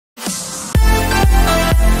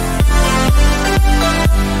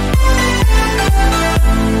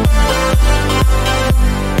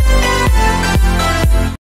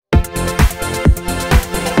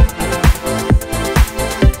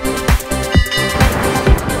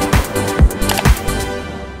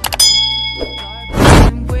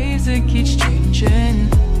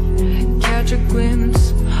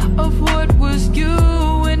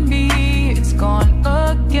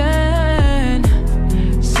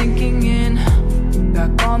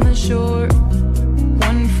shore,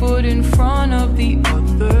 one foot in front of the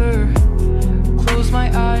other. Close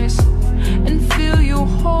my eyes and feel you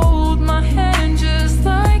hold my hand just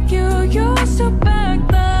like you used to back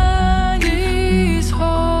then. These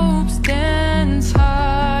hopes dance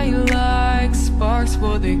high like sparks,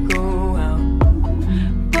 will they go out?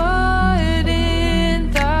 But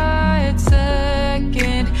in that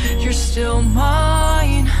second, you're still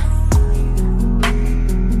mine.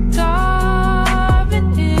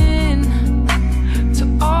 Diving in to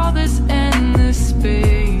all this endless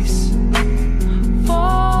space,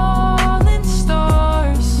 falling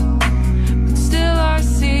stars, but still I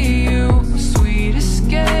see you. A sweet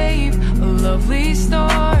escape, a lovely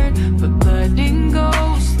start, but letting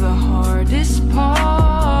go's the hardest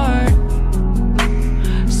part.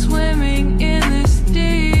 Swimming in this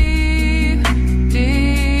deep,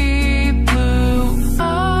 deep blue.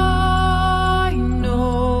 I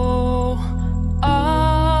know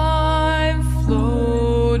I'm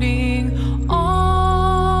floating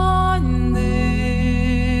on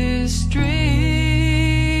this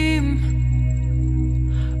dream,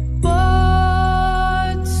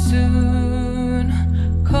 but soon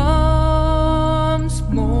comes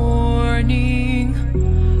morning.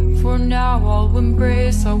 For now I'll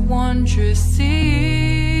embrace our wondrous sea.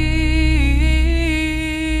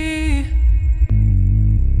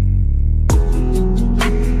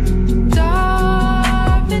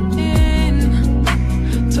 Diving in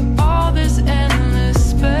to all this endless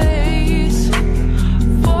space,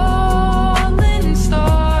 falling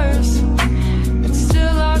stars, but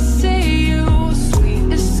still I see you. A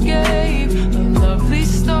sweet escape, a lovely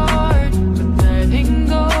start, but letting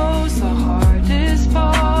go's the hardest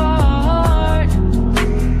part.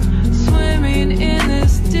 Swimming in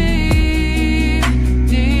this deep,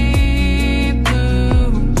 deep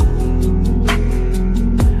blue.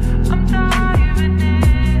 I'm diving in.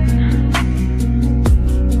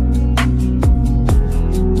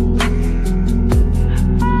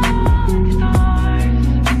 Falling stars,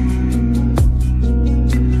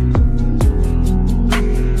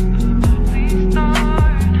 lovely start.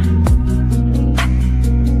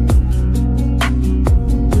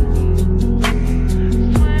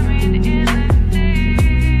 Swimming in this deep,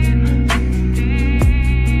 deep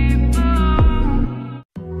blue.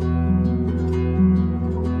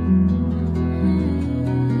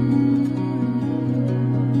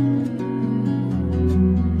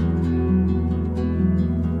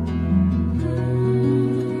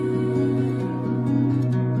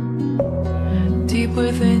 Deep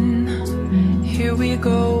within, here we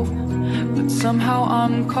go, but somehow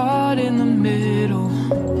I'm caught in the middle.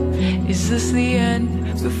 Is this the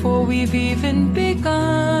end before we've even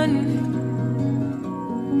begun?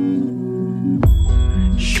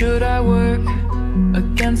 Should I work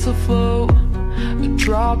against the flow, a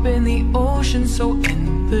drop in the ocean so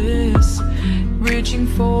endless, reaching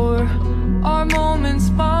for our moments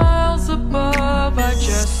miles above? I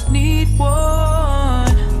just need one.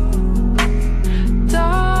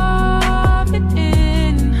 Diving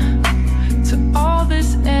in to all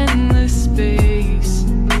this endless space,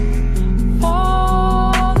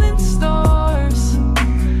 falling stars,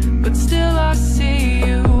 but still I see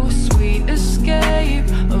you. Sweet escape,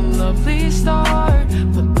 a lovely start,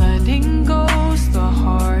 but letting go's the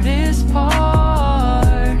hardest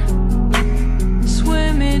part.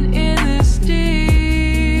 Swimming in this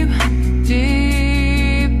deep,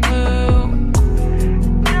 deep blue.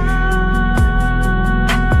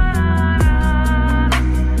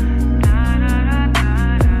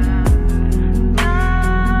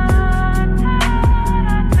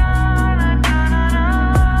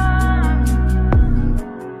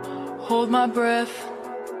 Hold my breath,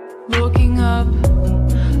 looking up.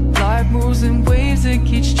 Life moves in waves that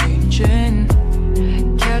keeps changing.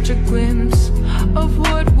 Catch a glimpse of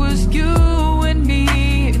what was you and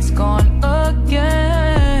me. It's gone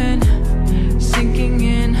again. Sinking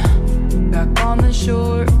in, back on the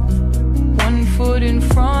shore, one foot in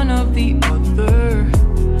front of the other.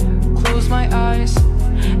 Close my eyes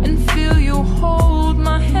and feel you hold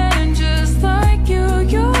my hand just like you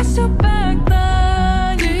used to back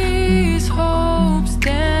then. These hopes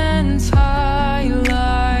dance high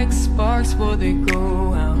like sparks, will they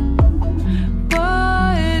go out?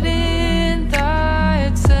 But in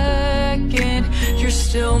that second, you're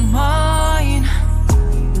still mine.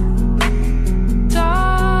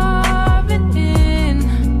 Diving in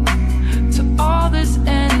to all this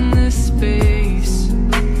endless space,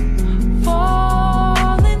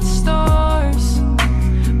 falling stars,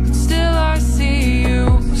 but still I see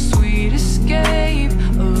you. A sweet escape,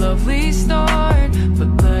 a lovely start, but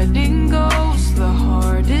letting go's the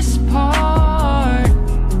hardest part.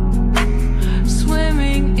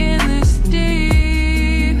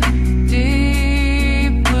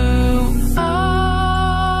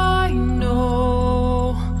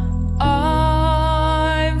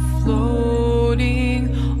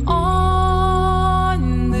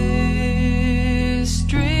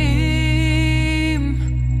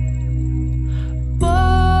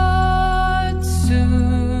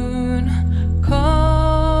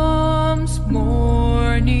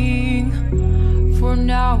 For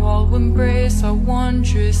now I'll embrace our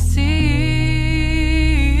wondrous sea.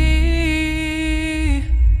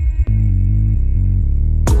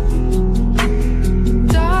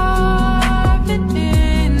 Diving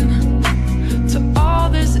in to all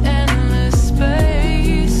this endless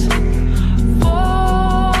space,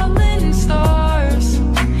 falling stars,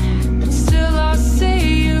 but still I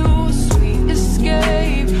see you. Sweet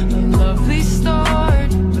escape, a lovely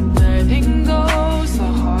start, but letting go's the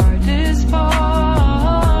hardest part.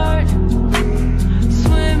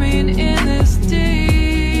 Swimming in this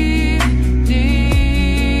deep,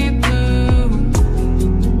 deep blue.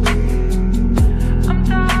 I'm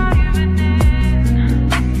diving in.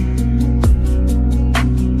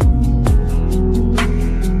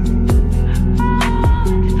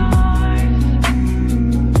 Falling stars,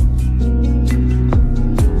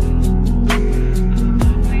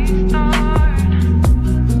 lovely start.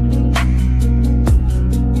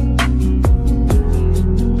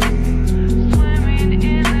 Swimming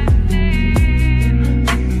in this deep,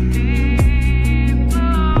 deep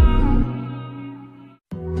blue.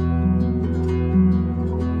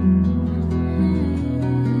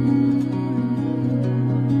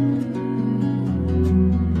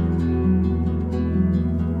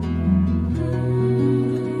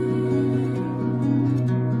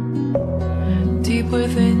 Deep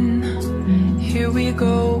within, here we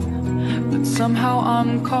go, but somehow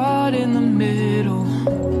I'm caught in the middle.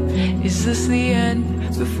 Is this the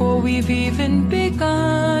end before we've even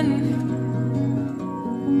begun?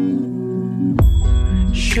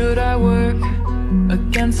 Should I work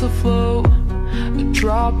against the flow? A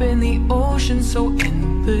drop in the ocean so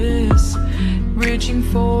endless, reaching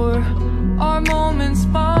for our moments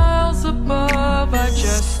miles above. I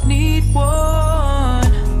just need one.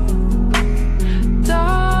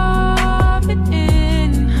 Diving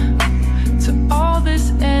in to all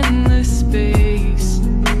this endless space,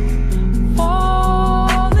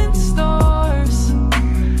 falling stars,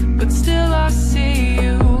 but still I see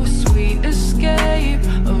you. Sweet escape,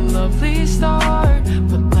 a lovely start,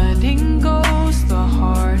 but letting go's the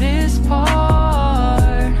hardest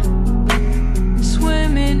part.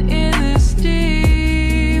 Swimming in this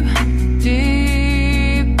deep,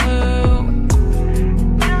 deep blue.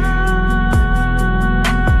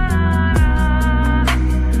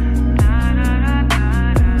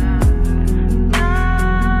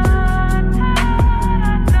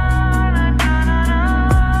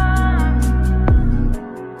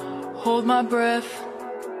 Hold my breath,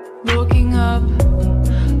 looking up.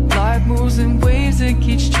 Life moves in waves that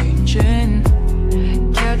keeps changing.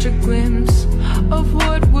 Catch a glimpse of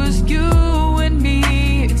what was you and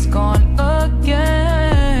me. It's gone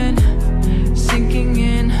again. Sinking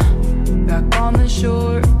in, back on the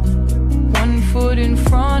shore. One foot in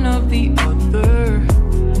front of the other.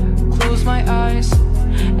 Close my eyes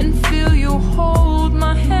and feel you hold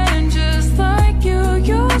my hand just like you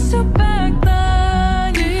used to back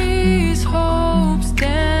then. These hopes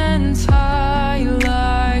dance high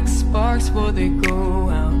like sparks before they go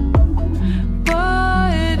out.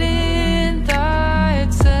 But in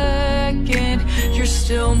that second, you're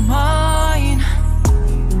still mine.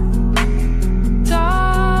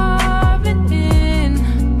 Diving in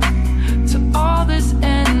to all this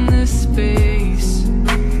endless space,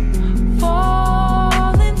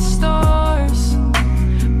 falling stars,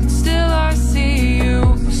 but still I see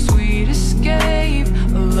you. Sweet escape,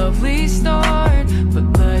 a lovely start, but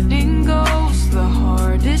letting go's the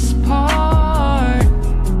hardest part.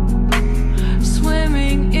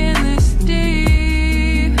 Swimming in this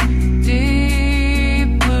deep,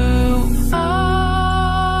 deep blue.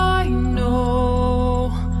 I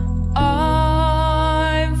know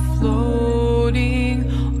I'm floating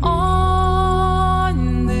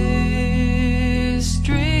on this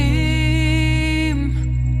dream,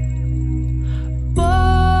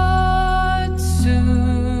 but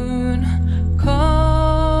soon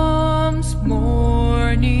comes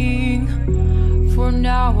morning. For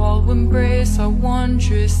now I'll embrace our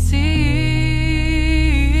wondrous sea.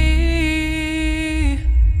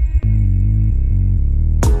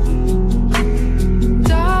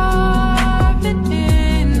 Diving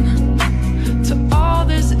in to all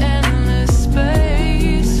this endless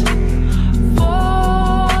space,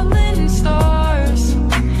 falling stars,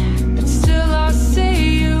 but still I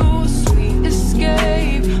see you. Sweet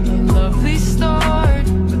escape, a lovely start,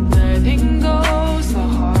 but letting go's the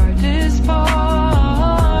hardest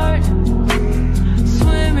part.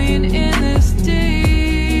 Swimming in this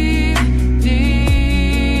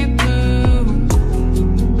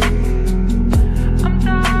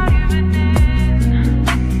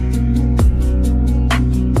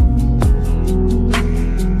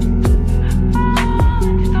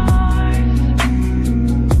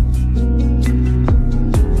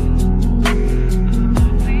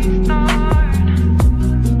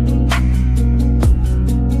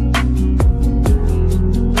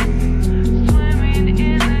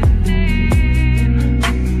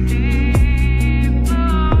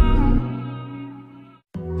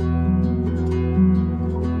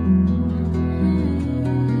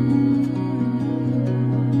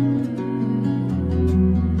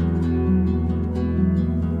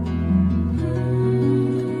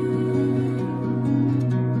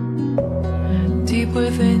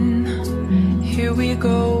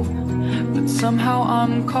somehow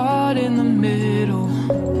I'm caught in the middle.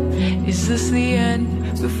 Is this the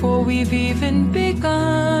end before we've even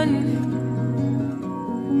begun?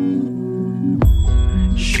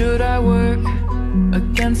 Should I work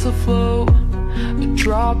against the flow? A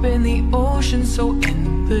drop in the ocean so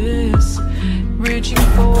endless, reaching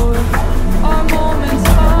for our moments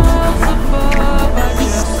miles above. I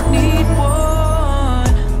just need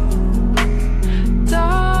one,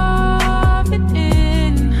 diving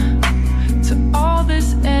in to all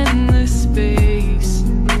this endless space,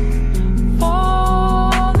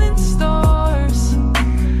 falling stars,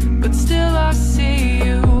 but still I see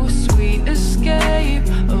you. Sweet escape,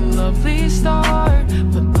 a lovely start,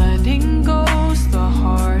 but letting go's the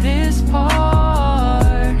hardest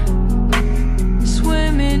part.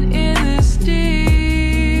 Swimming in this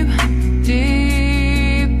deep,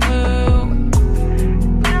 deep blue.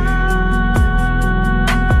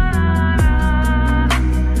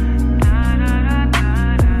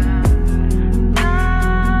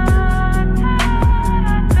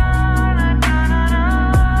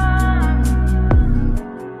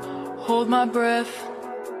 Hold my breath,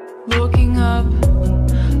 looking up.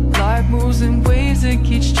 Life moves in ways that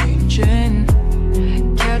keeps changing.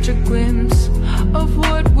 Catch a glimpse of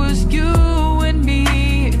what